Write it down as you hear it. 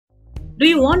Do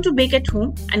you want to bake at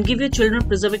home and give your children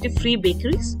preservative-free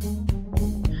bakeries?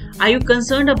 Are you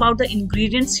concerned about the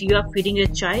ingredients you are feeding your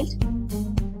child?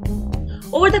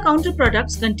 Over-the-counter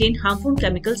products contain harmful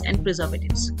chemicals and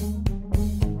preservatives.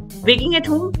 Baking at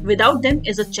home without them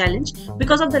is a challenge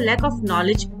because of the lack of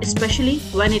knowledge, especially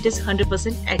when it is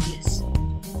 100% eggless.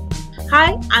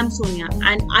 Hi, I'm Sonia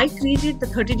and I created the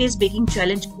 30 Days Baking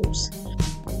Challenge course.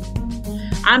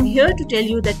 I'm here to tell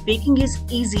you that baking is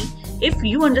easy if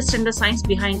you understand the science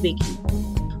behind baking.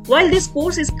 While this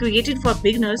course is created for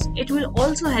beginners, it will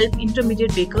also help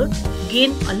intermediate bakers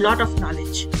gain a lot of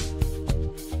knowledge.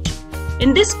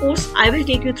 In this course, I will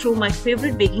take you through my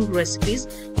favorite baking recipes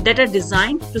that are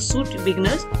designed to suit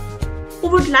beginners who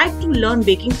would like to learn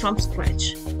baking from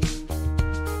scratch.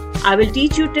 I will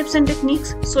teach you tips and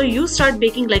techniques so you start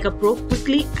baking like a pro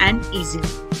quickly and easily.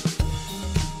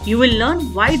 You will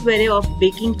learn wide variety of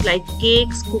baking like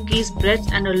cakes, cookies, breads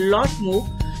and a lot more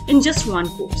in just one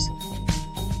course.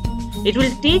 It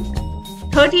will take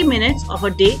 30 minutes of a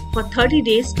day for 30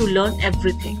 days to learn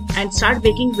everything and start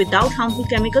baking without harmful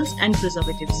chemicals and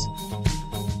preservatives.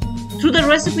 Through the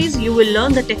recipes, you will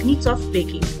learn the techniques of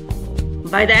baking.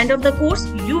 By the end of the course,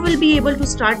 you will be able to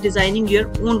start designing your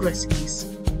own recipes.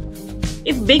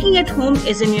 If baking at home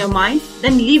is in your mind,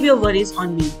 then leave your worries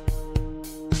on me.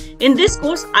 In this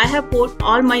course, I have poured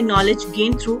all my knowledge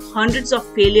gained through hundreds of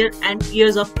failure and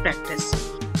years of practice.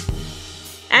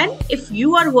 And if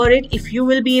you are worried if you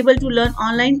will be able to learn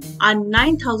online, our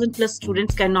 9,000 plus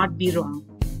students cannot be wrong.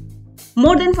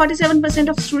 More than 47%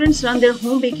 of students run their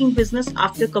home baking business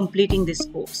after completing this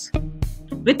course.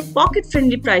 With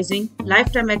pocket-friendly pricing,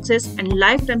 lifetime access and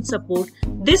lifetime support,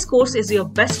 this course is your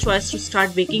best choice to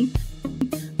start baking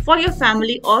for your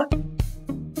family or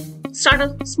start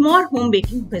a small home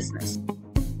baking business.